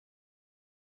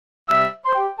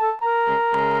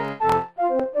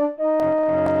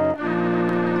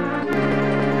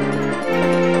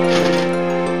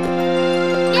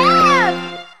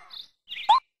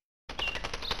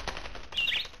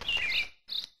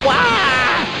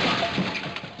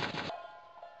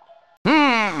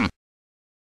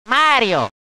Mario!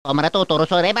 Omra tutto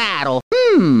rosso revaro.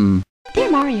 Dear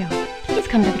Mario, please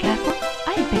come to the castle.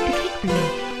 I have baked a cake for you.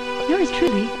 Yours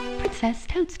truly, Princess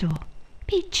Toadstool.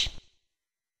 Peach.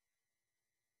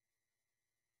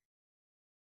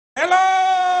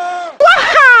 Hello!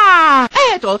 Waha!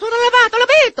 Sono lavato, l'ho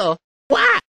visto!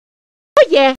 Wow! Oh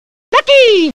yeah!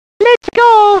 Lucky! Let's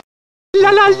go!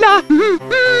 La la la!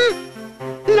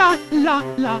 La la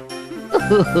la!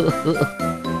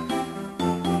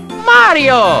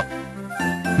 Mario!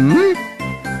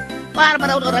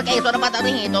 Barbara, odora che sono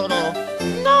patadito!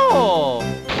 No!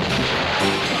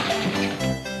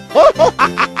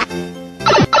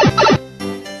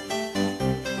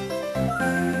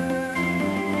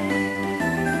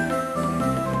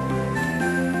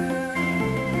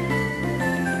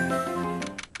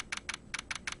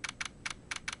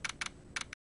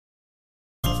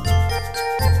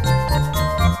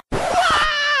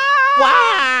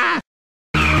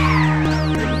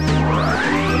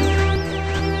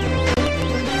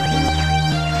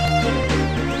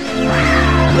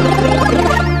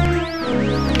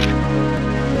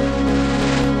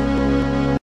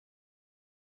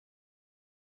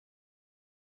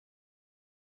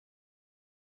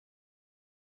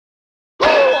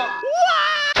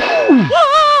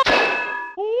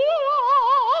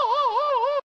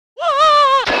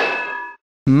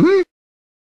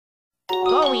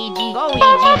 Go Luigi, go Luigi,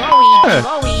 go Luigi,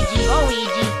 go Luigi, go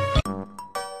Luigi.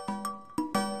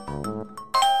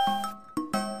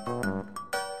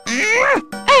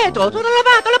 Sono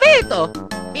lavato, l'ho visto!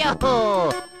 Yahoo!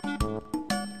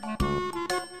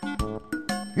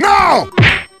 No!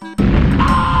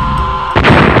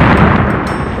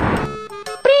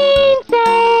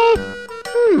 Princess!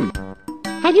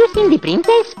 Have you seen the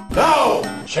princess? No!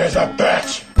 She's a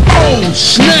bitch! Oh,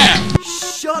 snap!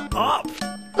 Shut up!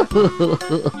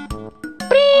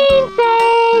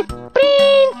 Princess!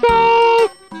 Princess!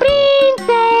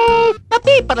 Princess! La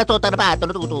pippa la tutta lavato,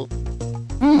 tutto.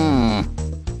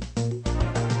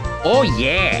 Oh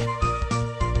yeah!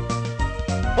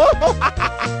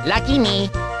 Lucky me!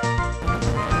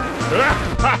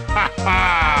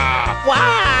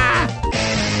 Wow!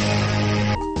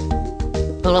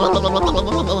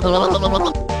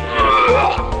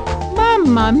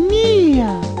 Mamma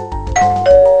mia!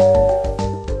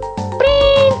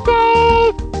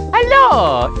 Princess!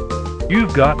 Hello!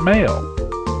 You've got mail.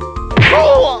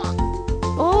 Oh!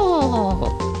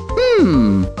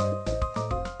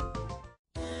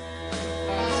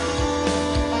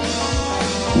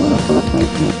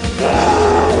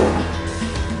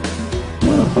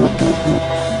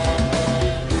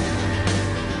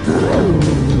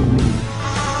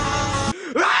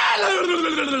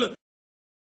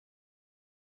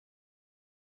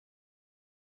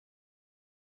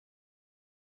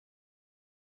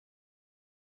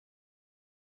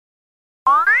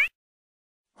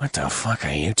 What the fuck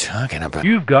are you talking about?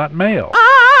 You've got mail.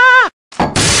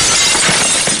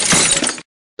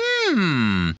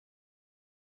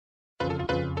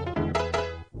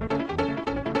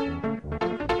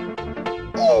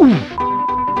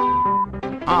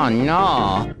 Oh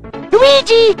no!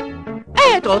 Luigi!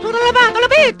 Sono lavato, l'ho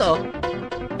visto!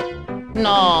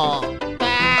 No!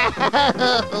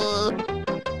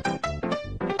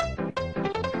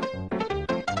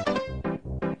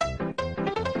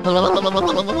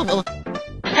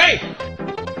 Hey!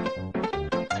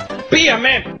 Be a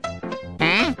man!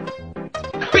 Huh?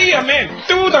 Be a man!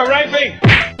 Do the right thing!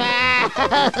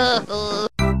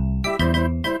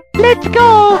 Let's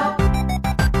go!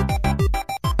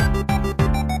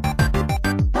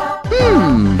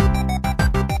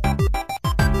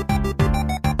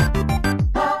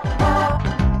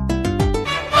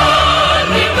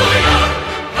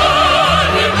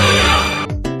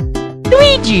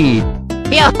 Luigi!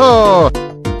 Yo!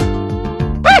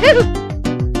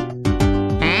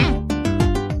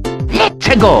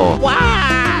 Let's go!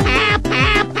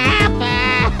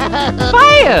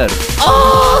 Fire!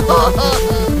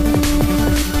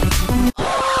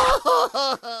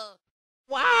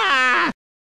 Wow!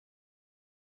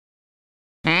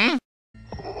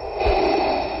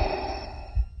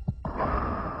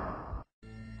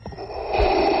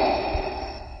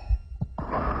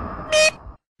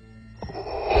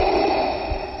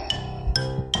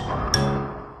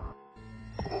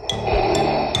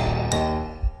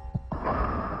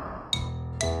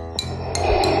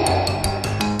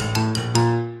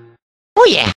 Oh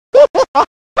yeah!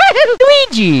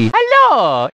 Luigi!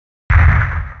 Hello!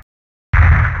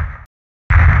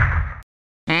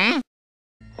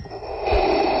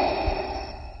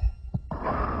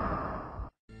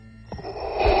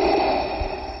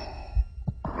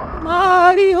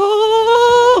 Mario!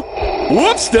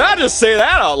 Whoops, did I just say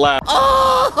that out loud?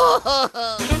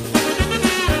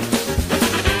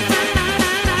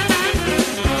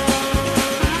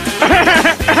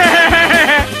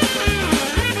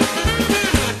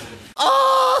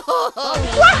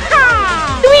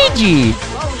 Luigi!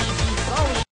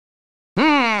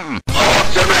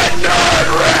 Ultimate nerd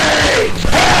rage!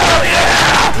 Hell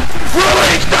yeah!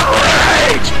 Release the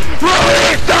rage!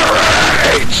 Release the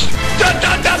rage! Dun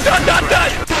dun dun dun dun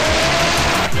dun!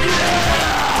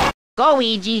 Go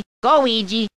Luigi! Go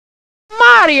Luigi!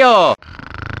 Mario!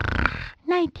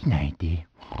 1990.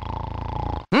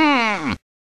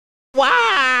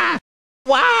 Wah!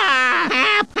 Wah!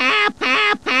 Hap, hap,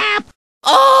 hap, hap!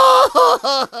 Oh!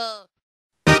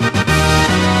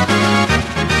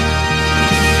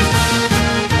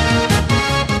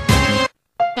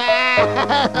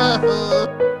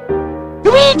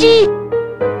 Luigi!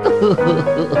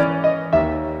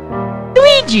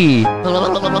 Luigi!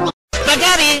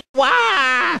 Spaghetti!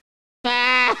 Wah!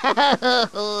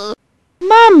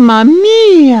 Mamma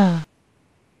mia!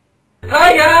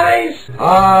 Hi, guys!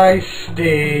 Hi,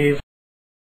 Steve.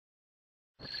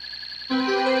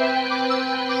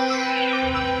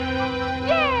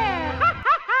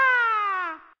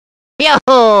 Yo!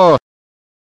 Oh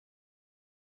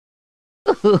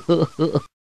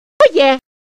yeah!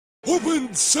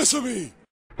 Open sesame!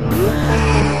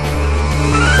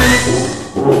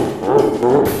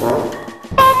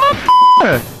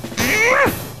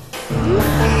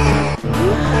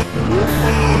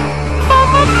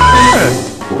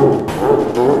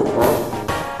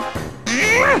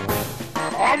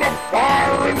 I'm a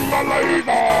fire in the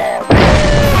labor!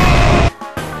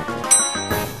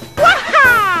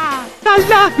 Waha! La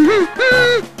la!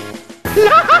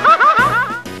 La!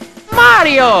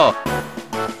 Mario!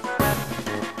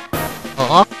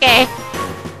 Okay.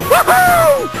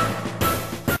 Woohoo!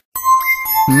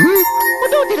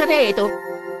 Ano tira dito?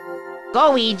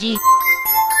 Go Luigi!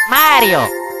 Mario!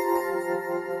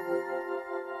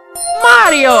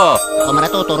 Mario! Come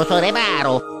natuturo sa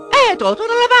reparo? Eto,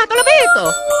 tutto lavato,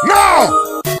 l'abito! No!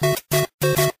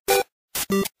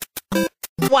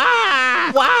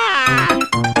 Wah! Wah!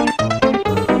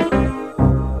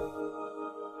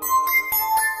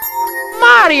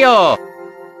 Mario!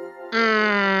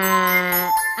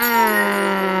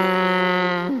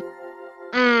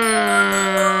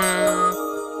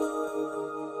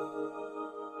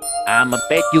 I'ma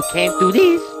bet you can't do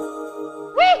this.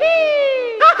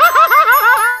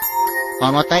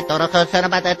 Como tayo toro sa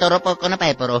nabatay toro po ko na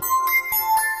pepero.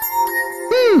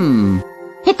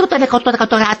 Ito talaga ko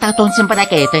ata itong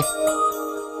simpanakete.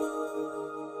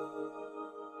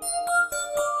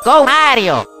 Go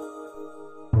Mario!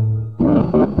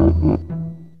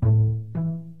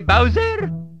 Bowser?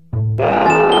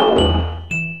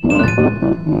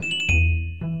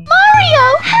 Mario,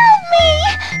 help me!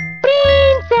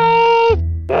 Princess!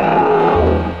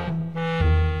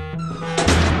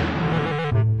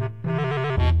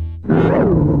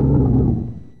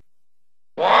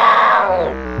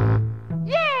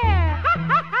 Yeah! Ha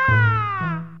ha ha!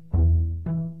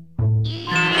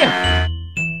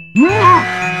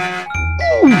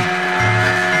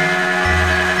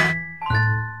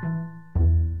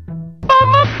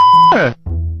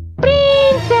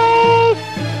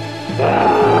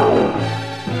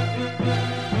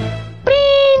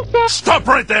 Stop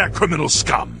right there, criminal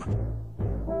scum!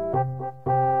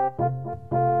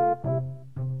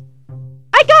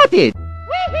 I got it!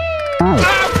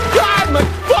 Oh, God, my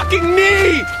fucking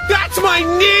knee! That's my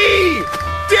knee!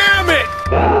 Damn it!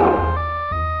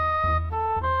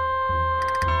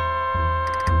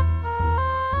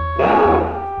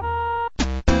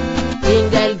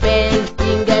 Jingle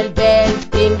bells,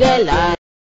 jingle all.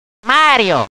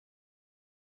 Mario!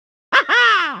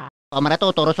 Haha! Come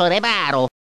natuturo sa reparo?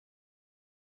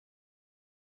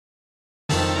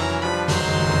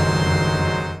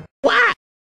 What?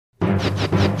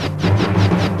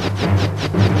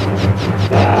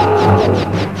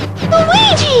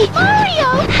 Luigi! Mario,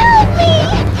 help me!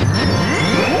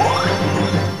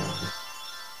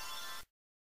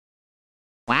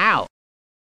 Wow!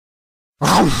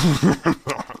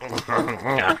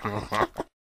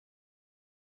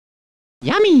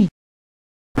 Yummy!